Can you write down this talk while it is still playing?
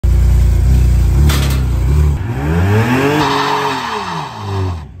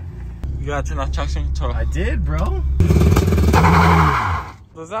got you not traction control. I did, bro.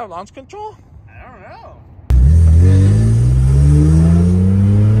 Does that have launch control? I don't know.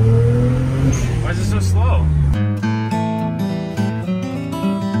 Why is it so slow?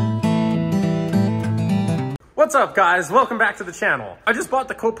 What's up, guys? Welcome back to the channel. I just bought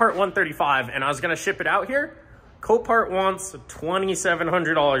the Copart 135 and I was gonna ship it out here. Copart wants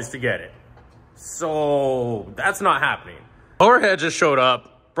 $2,700 to get it. So that's not happening. Overhead just showed up,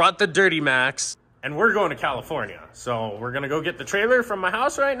 brought the Dirty Max, and we're going to California. So we're gonna go get the trailer from my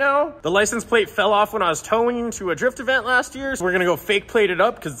house right now. The license plate fell off when I was towing to a drift event last year. So we're gonna go fake plate it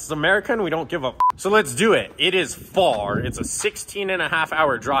up because it's American, we don't give a. So let's do it. It is far. It's a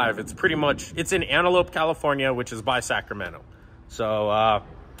 16.5-hour drive. It's pretty much, it's in Antelope, California, which is by Sacramento. So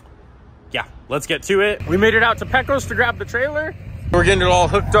yeah, let's get to it. We made it out to Pecos to grab the trailer. We're getting it all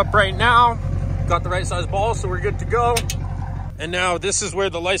hooked up right now. Got the right size balls, so we're good to go. And now this is where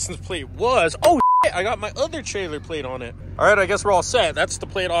the license plate was. Oh, I got my other trailer plate on it. All right, I guess we're all set. That's the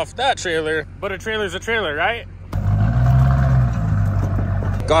plate off that trailer, but a trailer's a trailer, right?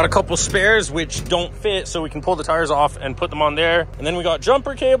 Got a couple spares which don't fit, so we can pull the tires off and put them on there. And then we got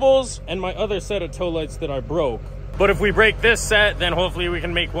jumper cables and my other set of tow lights that I broke. But if we break this set, then hopefully we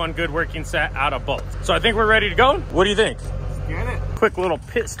can make one good working set out of both. So I think we're ready to go. What do you think? Let's get it. Quick little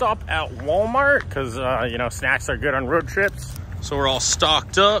pit stop at Walmart, because you know, snacks are good on road trips. So we're all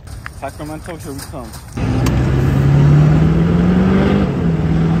stocked up. Sacramento, here we come.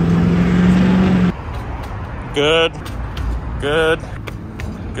 Good, good,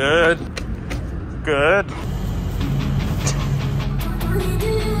 good, good.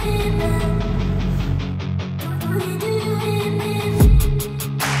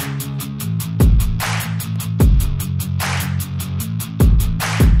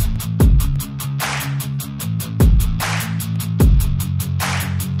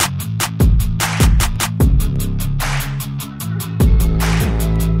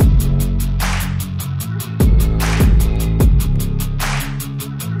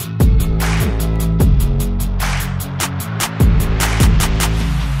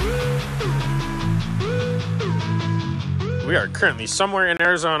 We are currently somewhere in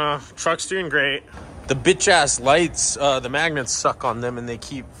Arizona. Truck's doing great. The bitch ass lights, the magnets suck on them and they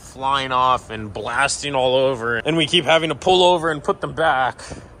keep flying off and blasting all over. And we keep having to pull over and put them back.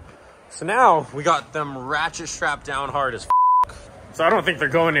 So now we got them ratchet strapped down hard as f. So I don't think they're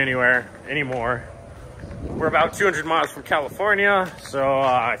going anywhere anymore. We're about 200 miles from California. So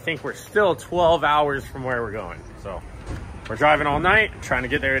I think we're still 12 hours from where we're going. So we're driving all night, trying to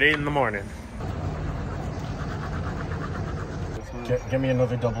get there at 8 in the morning. Give me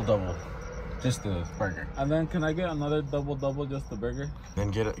another double-double. Just the burger. And then can I get another double-double, just the burger?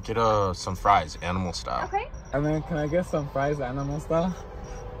 Then get some fries, animal style. Okay. And then can I get some fries, animal style?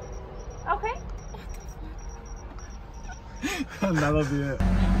 Okay. And that'll be it.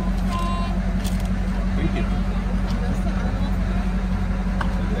 Thank you.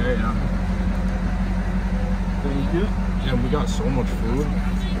 There you go. Thank you. Yeah, we got so much food.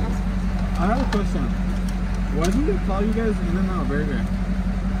 I have a question. Why do they call you guys In-N-Out Burger?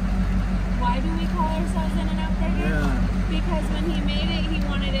 Why do we call ourselves In-N-Out Burger? Yeah. Because when he made it, he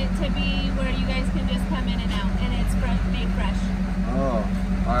wanted it to be where you guys can just come in and out, and it's made fresh. Oh,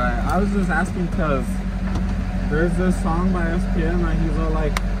 alright. I was just asking because there's this song by SPM and he's all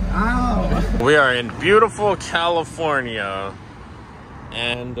like, ow! We are in beautiful California,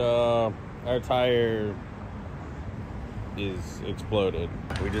 and our tire is exploded.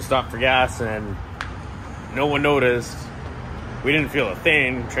 We just stopped for gas and no one noticed. We didn't feel a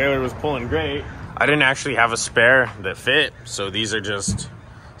thing. Trailer was pulling great. I didn't actually have a spare that fit, so these are just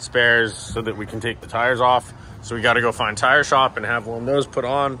spares so that we can take the tires off. So we got to go find tire shop and have one of those put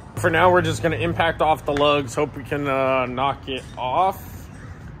on. For now, we're just going to impact off the lugs, hope we can knock it off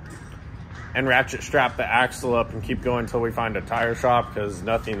and ratchet strap the axle up and keep going until we find a tire shop, because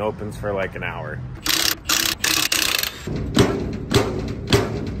nothing opens for like an hour.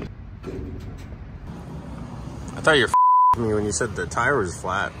 I thought you were f***ing me when you said the tire was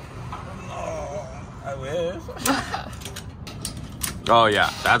flat. Oh, I wish. Oh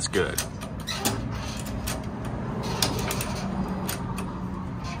yeah, that's good.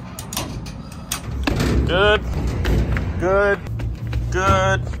 Good, good,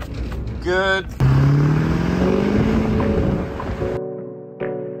 good, good.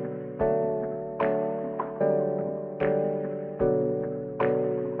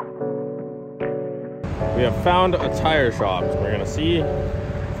 We have found a tire shop. We're gonna see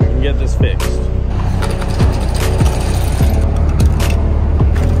if we can get this fixed.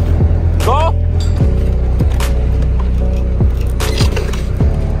 Go!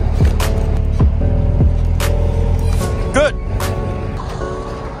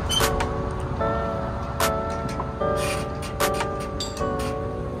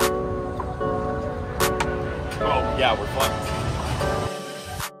 yeah, we're fucked.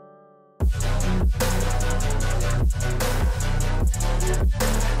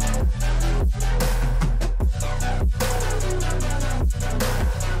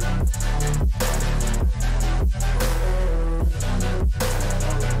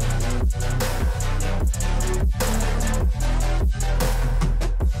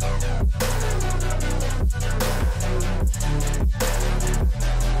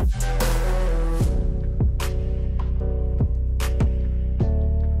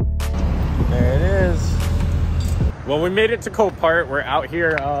 Well, we made it to Copart. We're out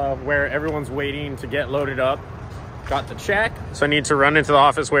here where everyone's waiting to get loaded up. Got the check, so I need to run into the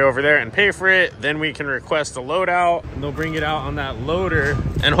office way over there and pay for it. Then we can request a loadout, and they'll bring it out on that loader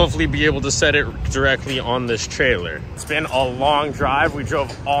and hopefully be able to set it directly on this trailer. It's been a long drive. We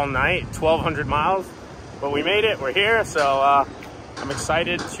drove all night, 1,200 miles, but we made it. We're here, so I'm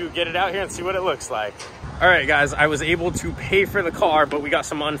excited to get it out here and see what it looks like. All right, guys, I was able to pay for the car, but we got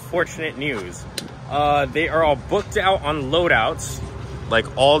some unfortunate news. They are all booked out on loadouts.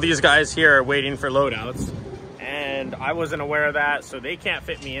 Like, all these guys here are waiting for loadouts, and I wasn't aware of that, so they can't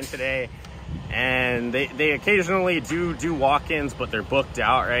fit me in today. And they occasionally do walk-ins, but they're booked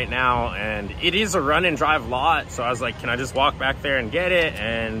out right now, and it is a run and drive lot. So I was like, can I just walk back there and get it?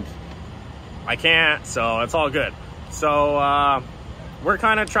 And I can't, so it's all good. So we're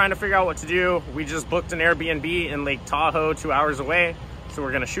kind of trying to figure out what to do. We just booked an Airbnb in Lake Tahoe, 2 hours away. So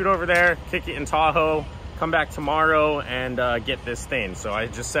we're gonna shoot over there, kick it in Tahoe, come back tomorrow and get this thing. So I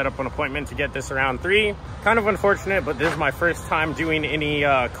just set up an appointment to get this around 3. Kind of unfortunate, but this is my first time doing any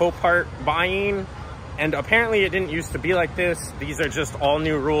Copart buying. And apparently it didn't used to be like this. These are just all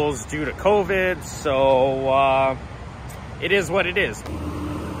new rules due to COVID. So it is what it is.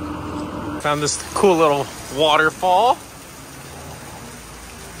 Found this cool little waterfall.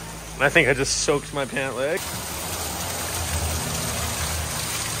 I think I just soaked my pant leg.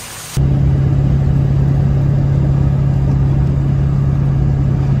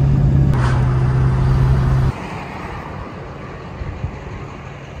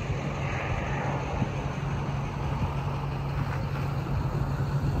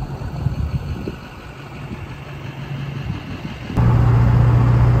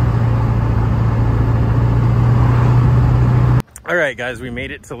 All right, guys, we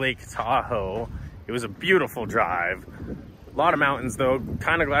made it to Lake Tahoe. It was a beautiful drive. A lot of mountains, though.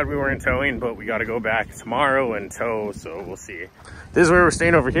 Kind of glad we weren't towing, but we got to go back tomorrow and tow, so we'll see. This is where we're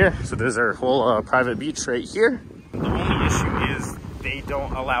staying over here. So there's our whole private beach right here. The only issue is they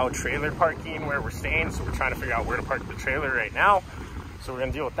don't allow trailer parking where we're staying, so we're trying to figure out where to park the trailer right now. So we're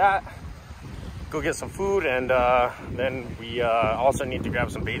going to deal with that. Go get some food, and then we also need to grab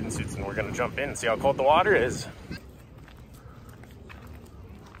some bathing suits, and we're going to jump in and see how cold the water is.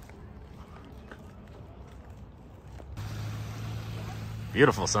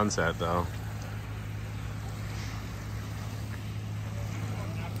 Beautiful sunset, though.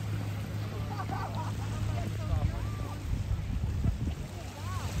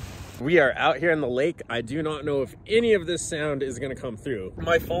 We are out here in the lake. I do not know if any of this sound is gonna come through.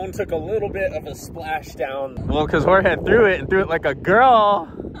 My phone took a little bit of a splashdown. Well, because Jorge threw it and threw it like a girl.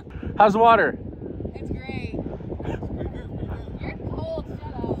 How's the water? It's great. You're cold,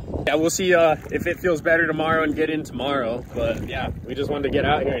 shut up. Yeah, we'll see if it feels better tomorrow and get in tomorrow. But yeah, we just wanted to get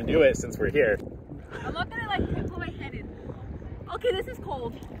out here and do it since we're here. I'm not gonna like put my head in. Okay, this is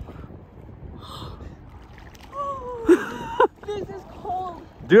cold. This is cold.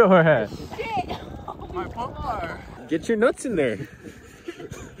 Do it, Jorge. Shit. My pumper. Get your nuts in there.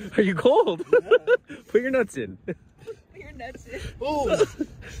 Are you cold? Yeah. Put your nuts in. Put your nuts in. Oh.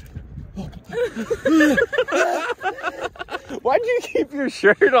 Why'd you keep your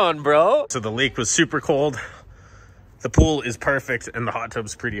shirt on, bro? So the lake was super cold. The pool is perfect and the hot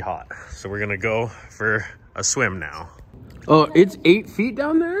tub's pretty hot. So we're gonna go for a swim now. Oh, it's 8 feet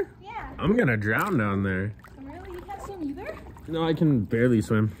down there? Yeah. I'm gonna drown down there. Really? You can't swim either? No, I can barely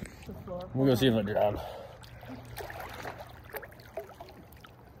swim. We'll go see if I drown.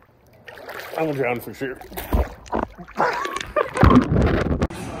 I will drown for sure.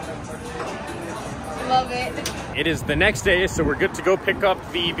 Love it. It is the next day, so we're good to go pick up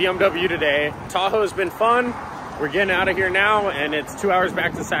the BMW today. Tahoe's been fun. We're getting out of here now, and it's 2 hours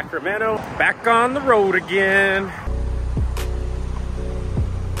back to Sacramento. Back on the road again.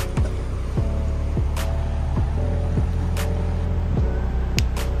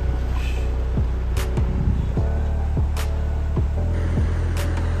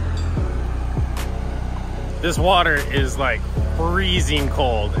 This water is like freezing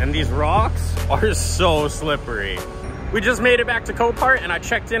cold, and these rocks are so slippery. We just made it back to Copart and I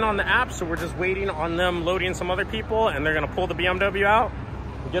checked in on the app, so we're just waiting on them loading some other people and they're gonna pull the BMW out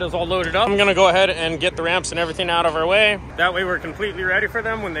and get us all loaded up. I'm gonna go ahead and get the ramps and everything out of our way. That way we're completely ready for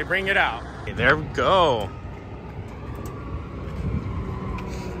them when they bring it out. Okay, there we go.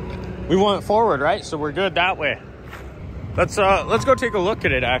 We went forward, right? So we're good that way. Let's go take a look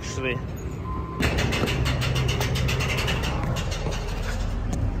at it actually.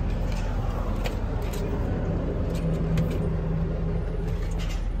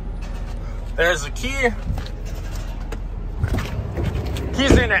 There's the key.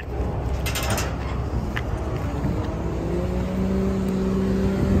 Key's in it.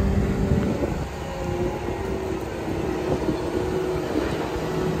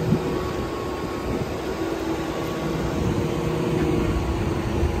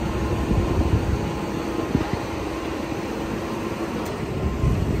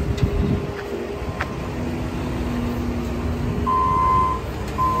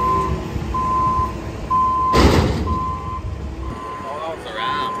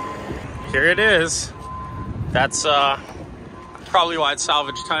 Here it is. That's probably why it's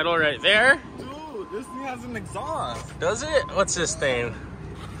salvage title right there. Dude, this thing has an exhaust. Does it? What's this thing?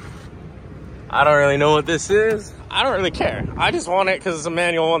 I don't really know what this is. I don't really care. I just want it because it's a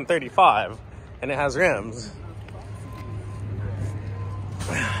manual 135 and it has rims.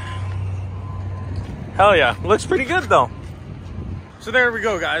 Hell yeah, looks pretty good though. So there we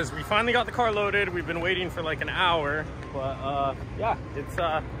go, guys. We finally got the car loaded. We've been waiting for like an hour, but yeah, it's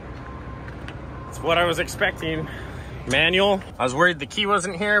what I was expecting. Manual. I was worried the key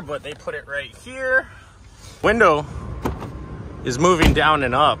wasn't here, but they put it right here. Window is moving down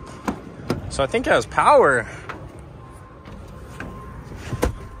and up, so I think it has power.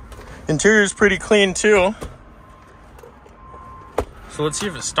 Interior's pretty clean too. So let's see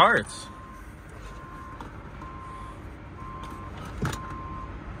if it starts.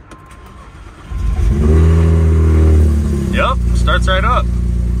 Yep, starts right up.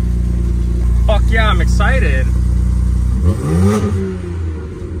 Fuck yeah, I'm excited.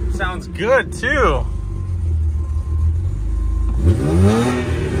 Sounds good too.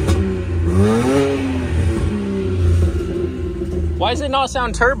 Why does it not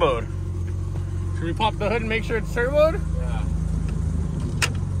sound turboed? Should we pop the hood and make sure it's turboed? Yeah.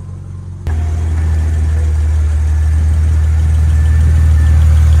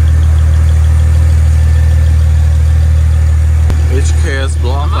 HKS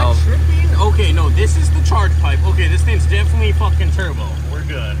block Am I tripping? Okay, no, this is the charge pipe. Okay, this thing's definitely fucking turbo. We're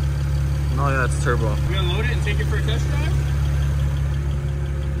good. No, yeah, it's turbo. We gonna load it and take it for a test drive?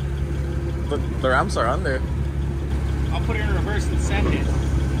 The ramps are under. I'll put it in reverse in a second.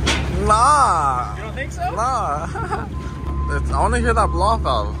 Nah. You don't think so? Nah. I want to hear that blow off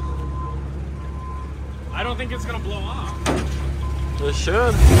valve. I don't think it's gonna blow off. It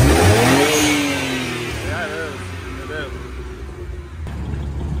should. Yeah, it is. It is.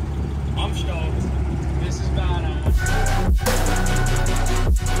 I'm stoked. This is badass.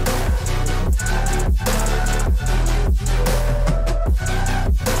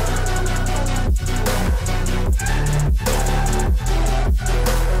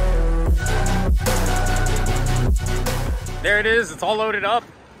 There it is. It's all loaded up.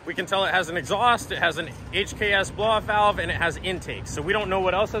 We can tell it has an exhaust, it has an HKS blow-off valve, and it has intake. So we don't know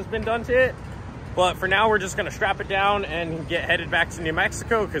what else has been done to it. But for now, we're just gonna strap it down and get headed back to New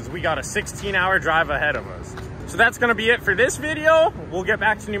Mexico because we got a 16-hour drive ahead of us. So that's gonna be it for this video. We'll get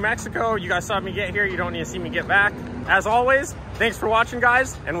back to New Mexico. You guys saw me get here. You don't need to see me get back. As always, thanks for watching,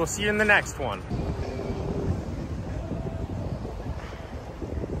 guys, and we'll see you in the next one.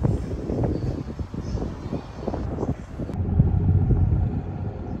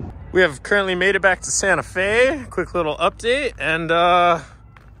 We have currently made it back to Santa Fe. Quick little update, and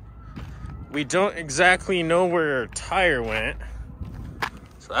we don't exactly know where our tire went,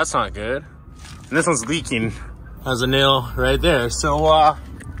 so that's not good. And this one's leaking. Has a nail right there. So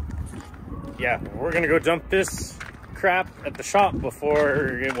yeah, we're gonna go dump this crap at the shop before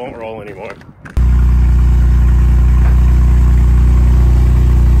it won't roll anymore.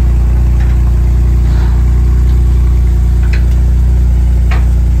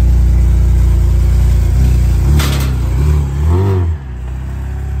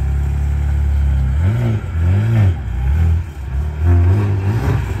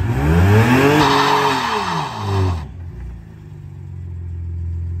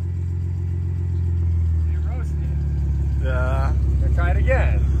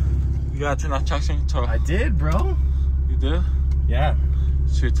 You got to traction control. I did, bro. You did? Yeah.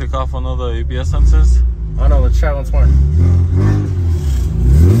 Should we take off one of the ABS sensors? Oh no, let's try once more.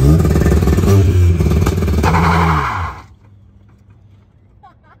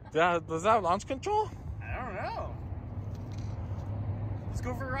 Yeah, does that have launch control? I don't know. Let's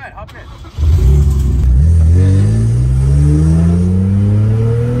go for a ride. Hop in.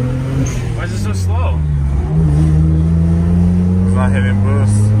 Why is it so slow? It's not hitting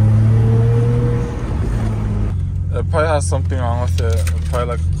boost. It probably has something wrong with it. It's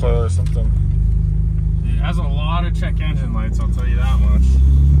probably like a coil or something. It has a lot of check engine lights, I'll tell you that much.